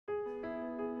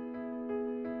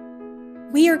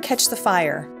We are Catch the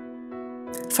Fire.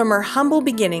 From our humble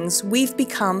beginnings, we've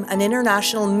become an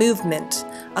international movement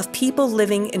of people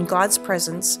living in God's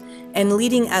presence and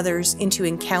leading others into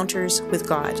encounters with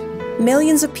God.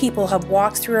 Millions of people have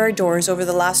walked through our doors over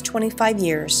the last 25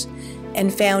 years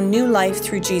and found new life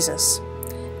through Jesus.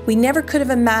 We never could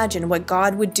have imagined what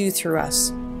God would do through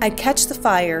us. At Catch the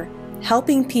Fire,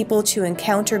 helping people to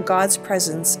encounter God's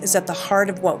presence is at the heart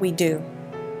of what we do.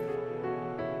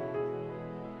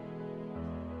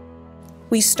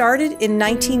 We started in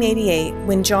 1988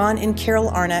 when John and Carol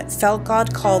Arnott felt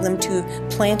God called them to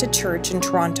plant a church in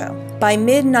Toronto. By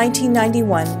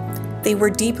mid-1991, they were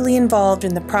deeply involved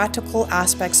in the practical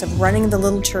aspects of running the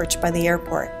little church by the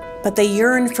airport, but they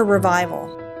yearned for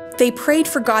revival. They prayed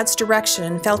for God's direction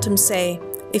and felt Him say,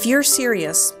 "If you're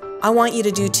serious, I want you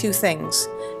to do two things: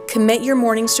 commit your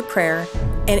mornings to prayer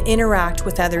and interact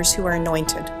with others who are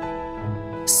anointed."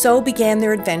 So began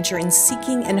their adventure in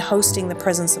seeking and hosting the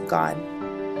presence of God.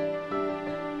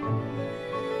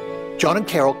 John and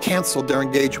Carol canceled their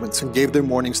engagements and gave their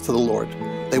mornings to the Lord.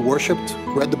 They worshiped,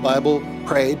 read the Bible,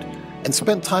 prayed, and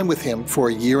spent time with Him for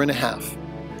a year and a half.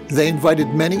 They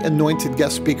invited many anointed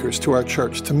guest speakers to our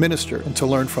church to minister and to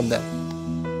learn from them.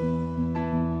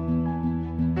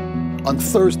 On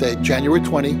Thursday, January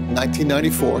 20,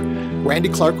 1994, Randy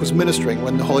Clark was ministering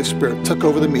when the Holy Spirit took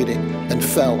over the meeting and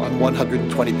fell on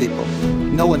 120 people.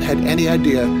 No one had any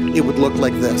idea it would look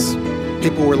like this.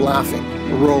 People were laughing,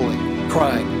 rolling,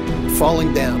 crying,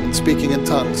 falling down and speaking in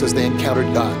tongues as they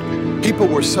encountered God. People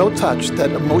were so touched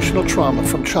that emotional trauma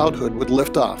from childhood would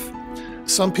lift off.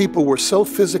 Some people were so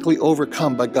physically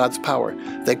overcome by God's power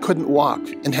they couldn't walk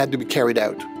and had to be carried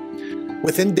out.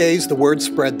 Within days, the word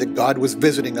spread that God was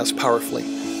visiting us powerfully.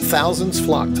 Thousands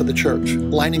flocked to the church,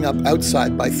 lining up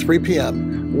outside by 3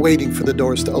 p.m., waiting for the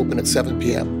doors to open at 7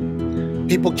 p.m.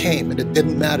 People came, and it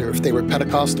didn't matter if they were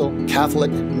Pentecostal,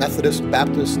 Catholic, Methodist,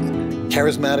 Baptist,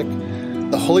 Charismatic.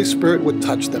 The Holy Spirit would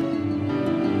touch them.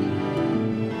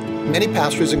 Many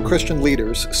pastors and Christian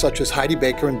leaders, such as Heidi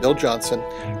Baker and Bill Johnson,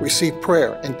 received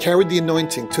prayer and carried the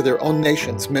anointing to their own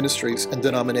nations, ministries, and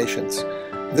denominations.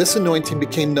 This anointing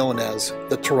became known as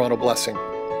the Toronto Blessing.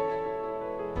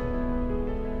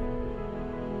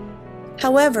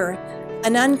 However,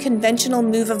 an unconventional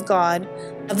move of God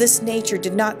of this nature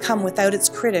did not come without its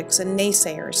critics and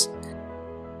naysayers.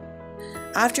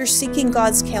 After seeking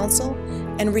God's counsel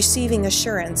and receiving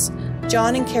assurance,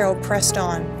 John and Carol pressed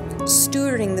on,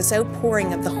 stewarding this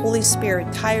outpouring of the Holy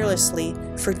Spirit tirelessly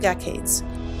for decades.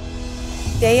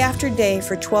 Day after day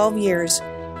for 12 years,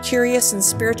 curious and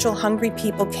spiritual hungry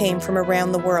people came from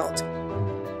around the world.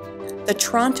 The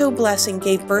Toronto Blessing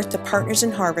gave birth to Partners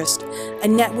in Harvest, a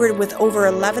network with over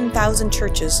 11,000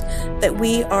 churches that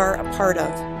we are a part of.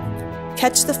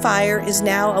 Catch the Fire is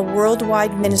now a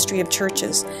worldwide ministry of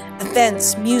churches,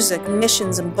 events, music,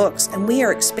 missions, and books, and we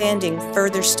are expanding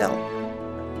further still.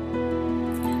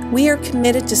 We are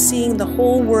committed to seeing the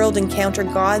whole world encounter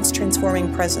God's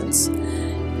transforming presence.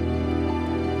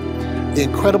 The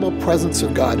incredible presence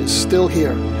of God is still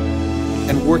here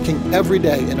and working every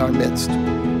day in our midst.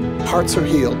 Hearts are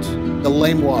healed, the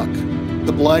lame walk,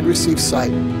 the blind receive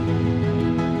sight.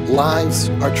 Lives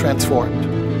are transformed.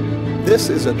 This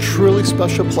is a truly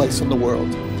special place in the world.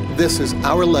 This is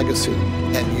our legacy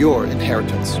and your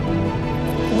inheritance.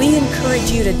 We encourage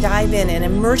you to dive in and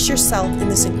immerse yourself in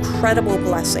this incredible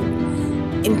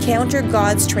blessing. Encounter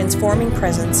God's transforming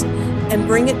presence and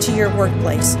bring it to your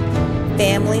workplace,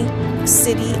 family,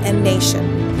 city, and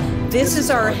nation. This is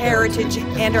our heritage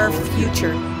and our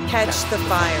future. Catch the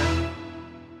fire.